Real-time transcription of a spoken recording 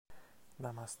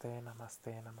Namaste,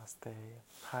 namaste, namaste.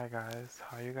 Hi guys,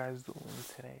 how you guys doing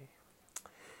today?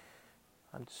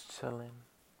 I'm just chilling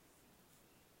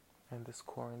in this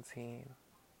quarantine,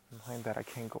 knowing that I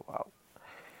can't go out.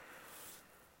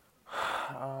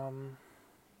 Um,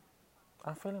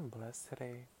 I'm feeling blessed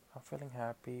today. I'm feeling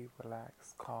happy,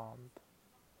 relaxed, calmed.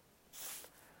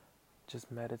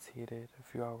 Just meditated a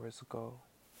few hours ago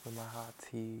with my hot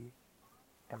tea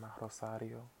and my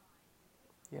rosario.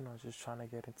 Just trying to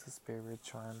get into spirit,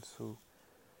 trying to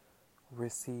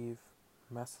receive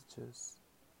messages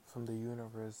from the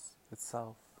universe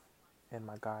itself and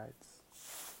my guides.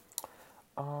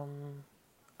 Um,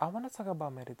 I want to talk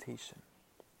about meditation.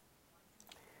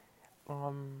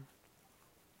 Um,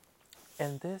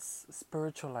 in this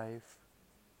spiritual life,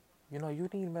 you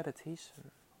need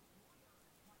meditation.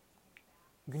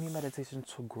 You need meditation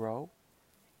to grow,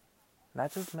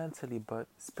 not just mentally, but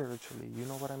spiritually. You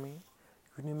know what I mean?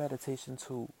 You need meditation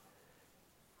to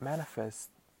manifest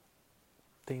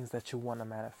things that you want to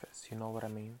manifest. You know what I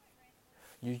mean?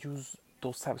 You use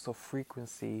those types of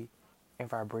frequency and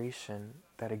vibration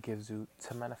that it gives you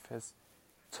to manifest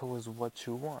towards what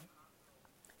you want,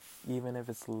 even if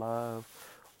it's love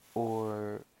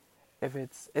or if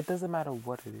it doesn't matter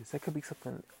what it is. It could be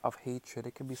something of hatred,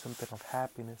 it could be something of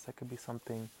happiness, it could be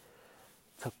something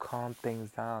to calm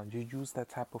things down. You use that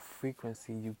type of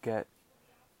frequency you get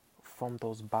from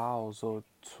those bows or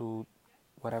to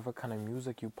whatever kind of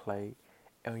music you play,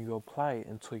 and you apply it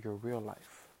into your real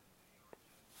life.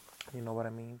 You know what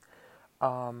I mean?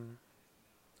 um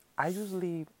I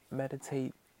usually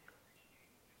meditate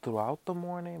throughout the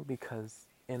morning because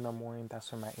in the morning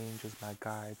that's when my angels, my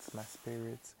guides, my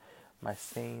spirits, my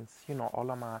saints,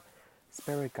 all of my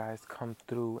spirit guides come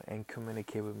through and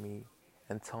communicate with me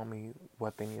and tell me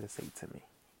what they need to say to me.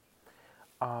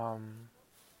 Um,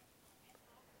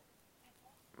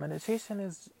 Meditation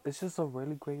is just a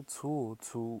really great tool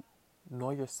to know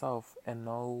yourself and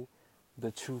know the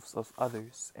truths of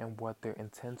others and what their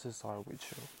intentions are with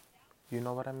you. You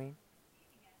know what I mean?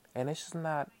 And it's just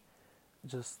not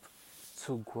just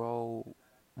to grow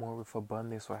more with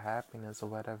abundance or happiness or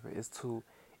whatever.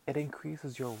 It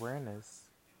increases your awareness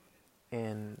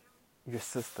in your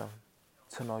system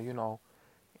to know,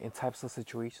 in types of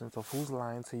situations of who's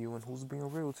lying to you and who's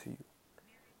being real to you.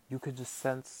 You could just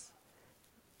sense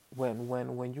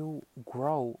when you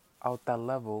grow out that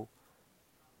level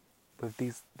with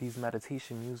these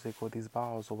meditation music or these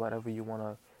bowls or whatever you want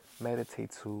to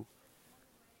meditate to.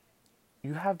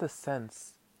 You have the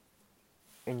sense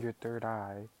in your third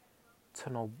eye to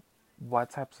know what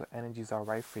types of energies are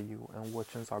right for you and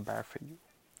which ones are bad for you.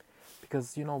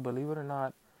 Because, believe it or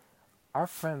not, our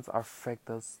friends affect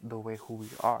us the way who we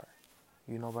are.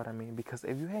 You know what I mean? Because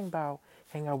if you hang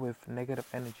out with negative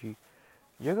energy,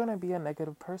 you're gonna be a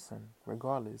negative person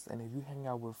regardless. And if you hang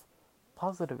out with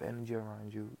positive energy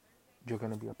around you, you're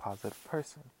gonna be a positive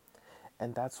person.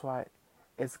 And that's why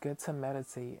it's good to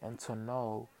meditate and to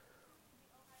know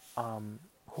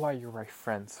who are your right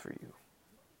friends for you.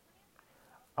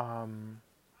 Um,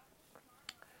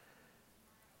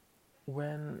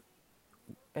 when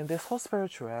in this whole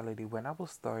spirituality, when I was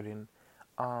starting,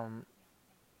 um,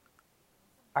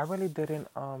 I really didn't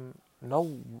know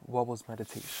what was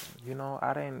meditation.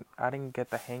 I didn't get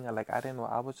the hang of, like, I didn't know.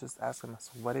 I was just asking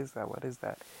myself, what is that? What is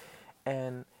that?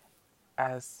 And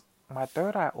as my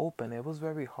third eye opened, it was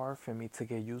very hard for me to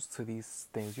get used to these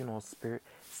things. Spirit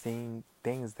seeing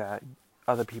things that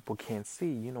other people can't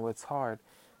see. It's hard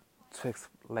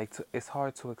it's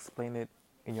hard to explain it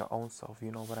in your own self.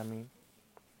 You know what I mean?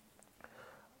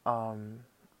 Um,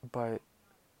 but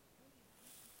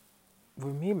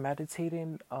with me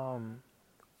meditating,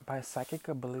 my psychic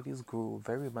abilities grew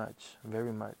very much,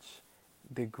 very much.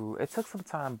 They grew. It took some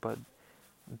time, but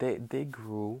they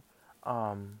grew.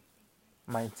 Um,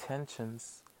 my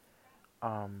intentions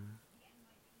um,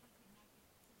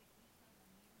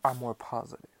 are more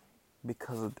positive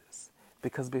because of this.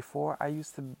 Because before I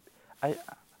used to, I,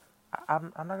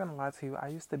 I'm not gonna lie to you. I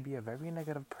used to be a very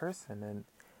negative person, and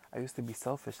I used to be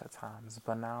selfish at times.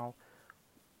 But now,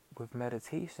 with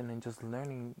meditation and just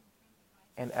learning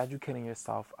and educating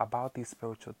yourself about these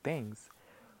spiritual things,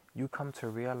 you come to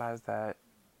realize that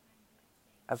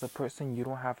as a person, you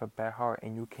don't have a bad heart,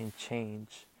 and you can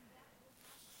change.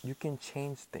 You can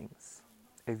change things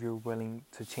if you're willing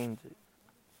to change it.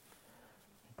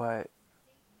 But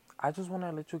I just want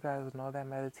to let you guys know that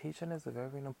meditation is a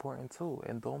very important tool,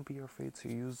 and don't be afraid to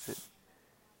use it.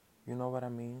 You know what I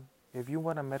mean? If you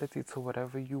want to meditate to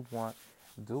whatever you want,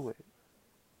 do it,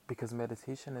 because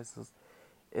meditation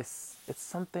it's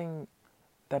something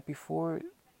that before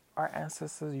our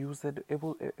ancestors used it, it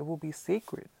will be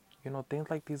sacred. Things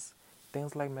like these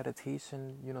things like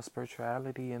meditation,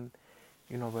 spirituality, and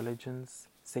religions,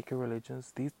 sacred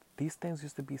religions. These things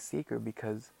used to be sacred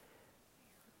because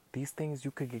these things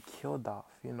you could get killed off,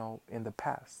 in the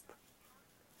past.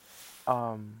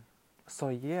 Um, so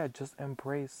yeah, just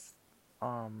embrace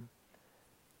um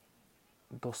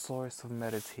the source of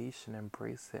meditation,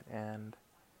 embrace it, and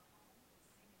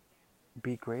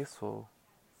be grateful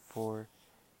for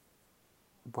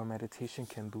what meditation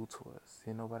can do to us.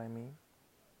 You know what I mean?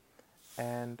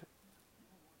 And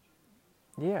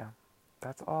yeah,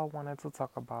 that's all I wanted to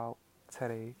talk about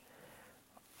today.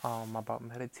 About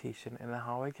meditation and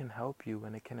how it can help you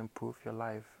and it can improve your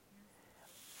life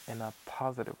in a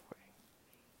positive way.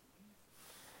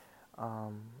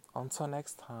 Until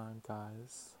next time,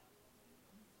 guys.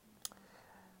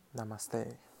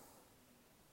 Namaste.